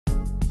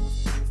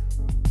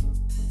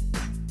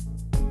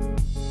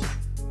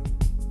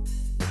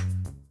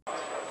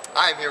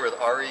I'm here with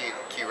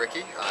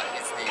Kiirikki.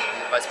 He's the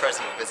Vice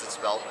President of Business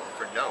Development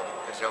for Knome,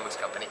 the genomics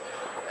company.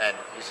 And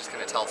he's just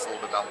going to tell us a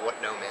little bit about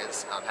what Knome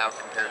is, how it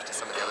compares to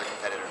some of the other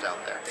competitors out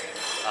there.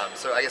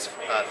 So I guess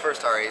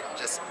first,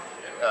 just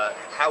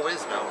how is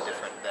Knome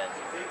different than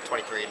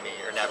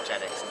 23andMe or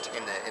Medgadget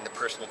in the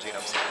personal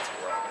genome sequencing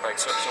world? Right,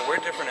 so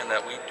we're different in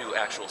that we do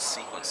actual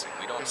sequencing.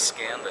 We don't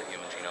scan the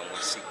human genome,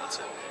 we sequence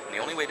it. And the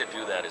only way to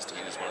do that is to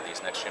use one of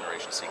these next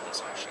generation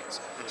sequencing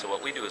machines. So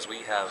what we do is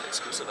we have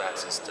exclusive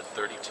access to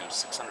 32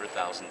 $600,000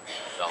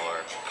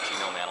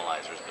 genome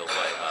analyzers built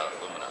by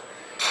Illumina.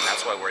 And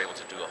that's why we're able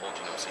to do a whole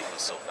genome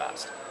sequence so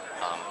fast.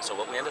 So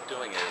what we end up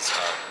doing is,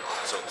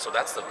 so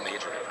that's the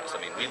major difference. I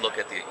mean, we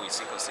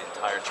sequence the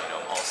entire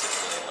genome, all 6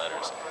 billion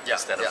letters,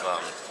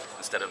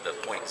 instead of the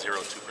 0.02%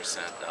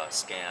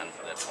 scan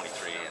that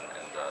 23 and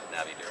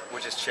Navi do.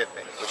 Which is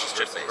chip-based.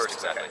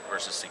 Exactly,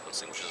 versus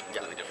sequencing, which is a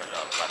completely different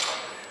platform.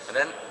 And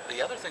then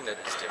the other thing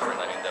that is different,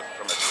 I mean,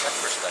 from a tech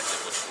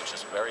perspective, which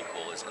is very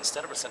cool, is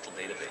instead of a central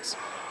database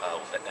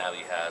that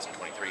Navi has and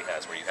 23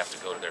 has, where you have to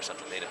go to their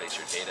central database,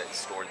 your data is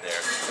stored there,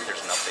 if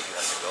there's an update, you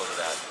have to go to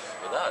that.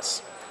 With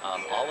us,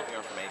 all of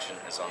your information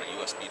is on a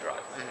USB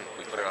drive.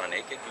 We put it on an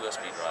 8 gig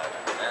USB drive,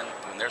 and then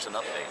when there's an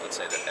update, let's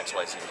say that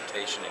XYZ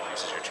mutation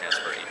increases your chance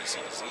for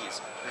ABC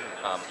disease,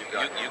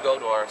 you go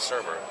to our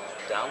server,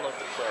 download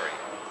the query,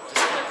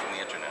 disconnect from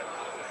the internet,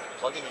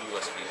 plug in your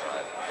USB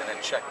drive, and then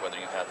check whether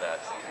you have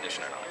that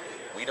condition or not.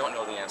 We don't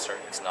know the answer.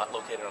 It's not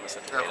located on the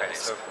central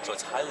database, so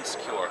it's highly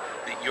secure.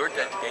 Your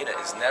data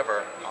is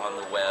never on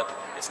the web.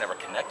 It's never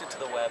connected to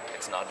the web.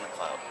 It's not in the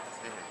cloud.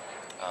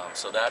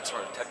 So that's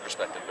from a tech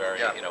perspective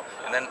very,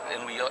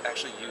 and we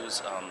actually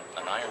use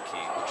an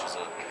IronKey, which is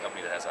a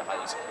company that has a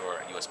highly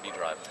secure USB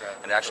drive,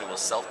 and actually will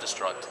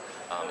self-destruct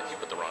if you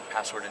put the wrong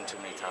password in too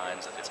many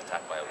times, if it's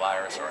attacked by a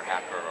virus or a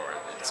hacker, or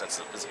it sends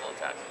a physical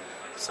attack.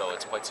 So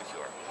it's quite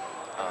secure.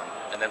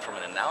 And then from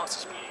an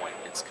analysis point,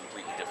 it's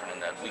completely different in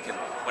that we can,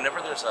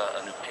 whenever there's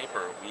a new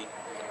paper, we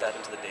put that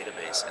into the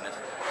database, and if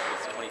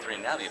with 23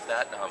 and Navi, if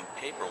that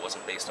paper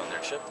wasn't based on their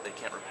chip, they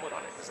can't report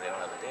on it because they don't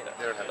have the data.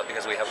 But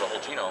because we have the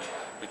whole genome,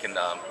 we can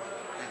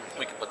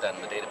put that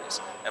in the database.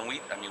 And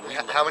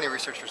how many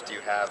researchers do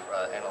you have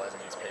analyzing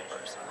these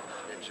papers?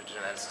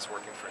 Geneticists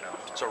working for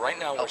Knome? So right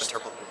now we're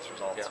interpret these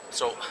results. Yeah.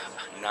 So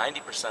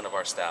 90% of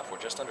our staff, we're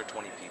just under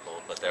 20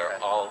 people, but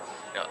they're all,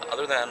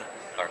 other than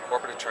our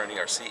corporate attorney,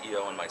 our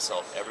CEO, and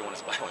myself, everyone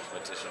is a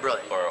bioinformatician,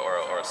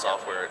 or a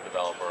software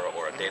developer,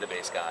 or a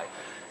database guy,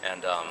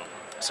 and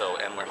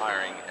and we're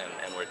hiring,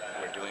 and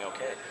we're doing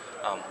okay.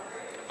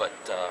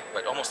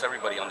 But almost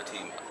everybody on the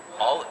team,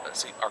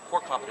 our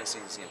core competency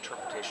is the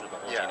interpretation of the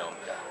whole genome.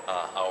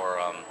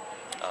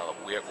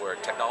 We're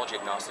technology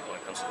agnostic when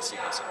it comes to the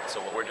sequencing. So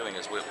what we're doing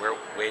is we're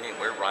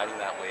riding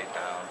that wave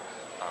down.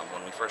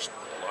 When we first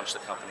launched the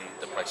company,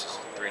 the price was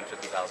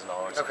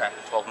 $350,000.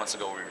 12 months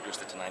ago, we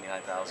reduced it to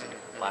 $99,000.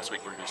 Last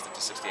week, we reduced it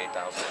to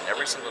 $68,000. And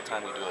every single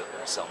time we do it,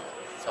 we sell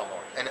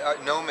more. And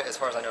Knome, as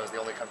far as I know, is the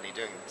only company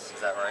doing this.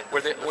 Is that right?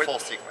 We're the full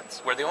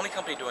sequence. We're the only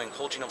company doing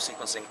whole genome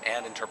sequencing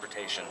and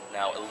interpretation.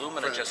 Now,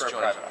 Illumina just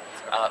joined.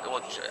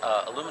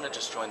 Illumina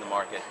just joined the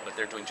market, but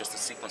they're doing just the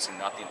sequencing,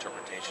 not the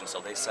interpretation. So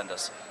they send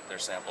us their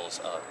samples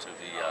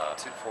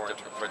for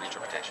the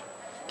interpretation.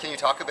 Can you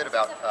talk a bit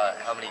about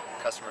how many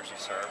customers you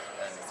serve,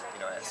 and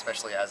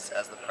especially as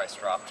the price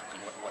dropped,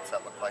 what's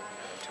that look like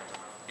in terms of?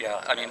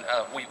 Yeah, I mean,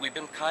 we've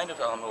been kind of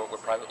we're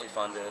privately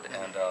funded,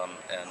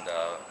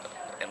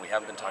 and we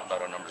haven't been talking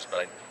about our numbers,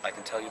 but I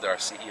can tell you that our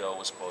CEO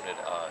was quoted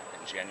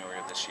in January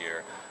of this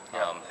year,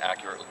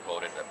 accurately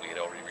quoted that we had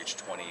already reached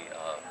 20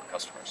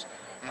 customers.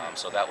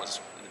 So that was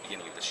the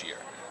beginning of this year.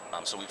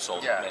 So we've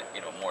sold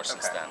more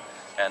since then,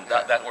 and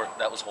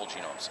that was whole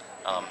genomes.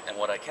 And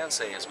what I can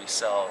say is we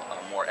sell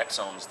more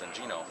exomes than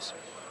genomes,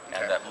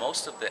 and that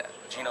most of the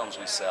genomes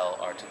we sell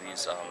are to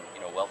these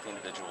wealthy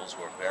individuals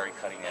who are very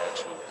cutting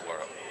edge, who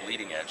are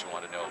bleeding edge, who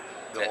want to know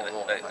they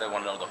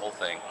want to know the whole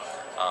thing.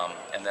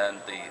 And then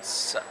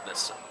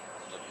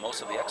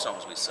most of the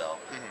exomes we sell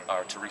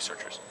are to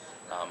researchers.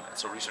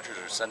 So researchers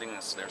are sending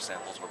us their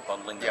samples, we're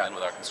bundling them in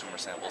with our consumer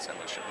samples, and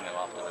we're shipping them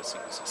off with the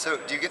sequences. So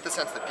do you get the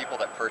sense that people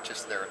that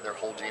purchase their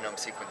whole genome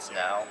sequence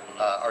now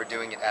are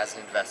doing it as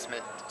an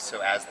investment,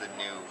 so as the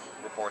new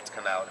reports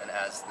come out and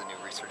as the new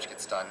research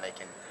gets done, they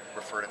can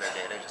refer to their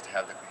data just to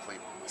have the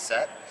complete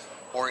set?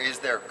 Or is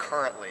there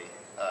currently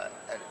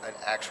an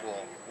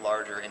actual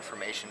larger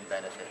information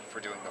benefit for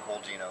doing the whole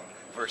genome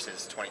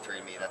versus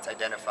 23andMe that's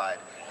identified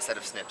a set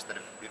of SNPs that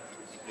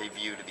they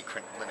view to be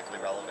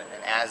clinically relevant,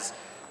 and as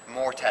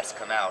more tests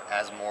come out,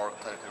 as more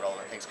clinically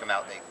relevant things come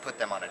out, they put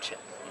them on a chip,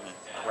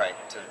 right,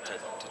 to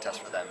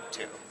test for them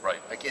too. Right.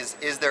 Like,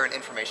 is there an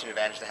information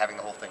advantage to having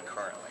the whole thing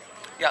currently?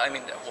 Yeah, I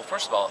mean, well,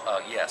 first of all,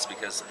 yes,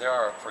 because there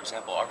are, for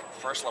example, our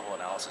first level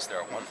analysis, there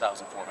are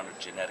 1,400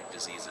 genetic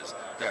diseases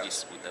that,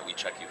 that we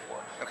check you for.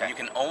 Okay. And you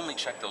can only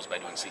check those by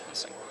doing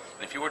sequencing.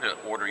 And if you were to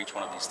order each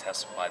one of these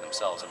tests by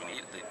themselves, I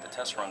mean, the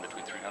tests run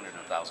between $300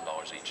 and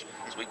 $1,000 each.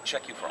 So we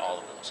check you for all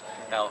of those.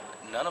 Now,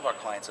 none of our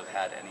clients have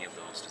had any of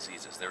those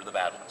diseases. They're the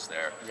bad ones.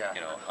 They're,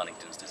 you know,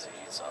 Huntington's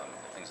disease,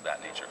 things of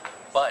that nature.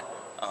 But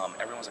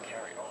everyone's a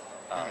carrier.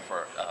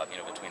 For you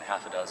know, between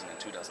half a dozen and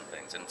 2 dozen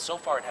things, and so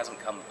far it hasn't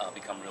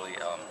become really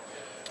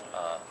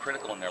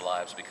critical in their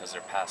lives because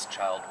they're past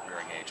child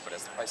rearing age. But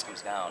as the price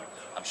comes down,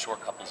 I'm sure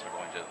couples are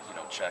going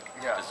to check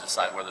to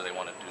decide whether they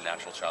want to do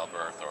natural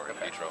childbirth or in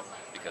vitro,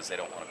 because they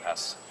don't want to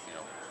pass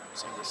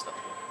some of this stuff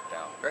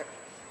down. Great.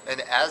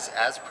 And as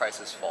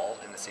prices fall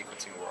in the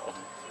sequencing world,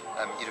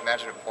 you'd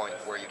imagine a point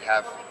where you'd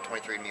have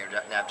 23andMe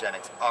or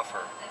NavGenix offer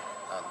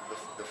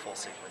the full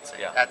sequencing.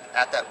 Yeah.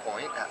 At that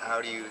point,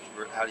 how do you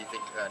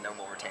think Knome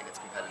will retain its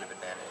competitive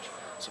advantage?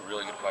 It's a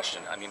really good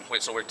question. I mean,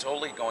 so we're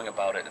totally going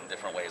about it in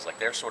different ways. Like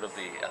they're sort of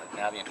the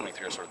Navi and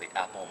 23 are sort of the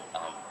Apple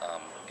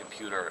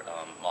computer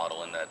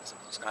model, in that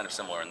it's kind of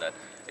similar in that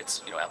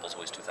it's Apple's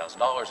always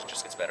 $2,000. It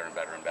just gets better and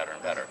better and better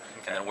and better.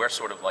 Okay. And then we're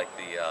sort of like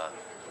the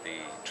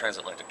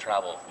transatlantic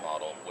travel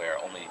model, where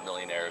only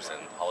millionaires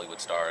and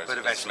Hollywood stars. But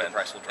eventually the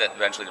price will drop.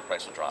 Eventually the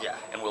price will drop. Yeah.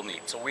 And we'll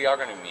meet. So we are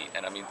going to meet,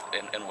 and I mean,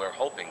 and we're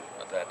hoping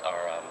that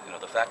our,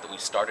 the fact that we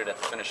started at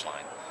the finish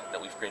line,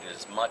 that we've created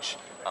as much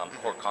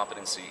core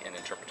competency in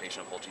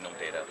interpretation of whole genome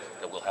data,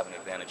 that we'll have an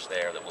advantage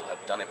there, that we'll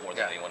have done it more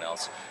than anyone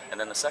else. And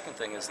then the second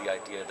thing is the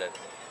idea that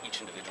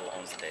each individual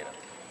owns the data.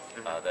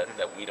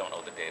 That we don't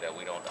own the data,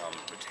 we don't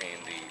retain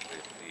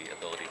the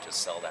ability to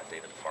sell that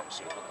data to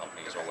pharmaceutical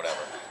companies or whatever.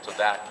 So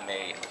that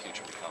may in the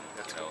future become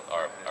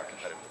our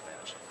competitive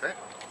advantage. Great.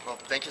 Well,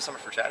 thank you so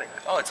much for chatting.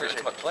 Oh, it's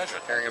my pleasure.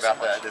 Hearing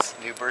about this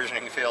new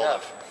burgeoning field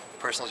of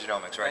personal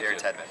genomics right here at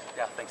TEDman.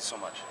 Yeah, thank you so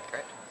much.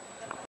 Great.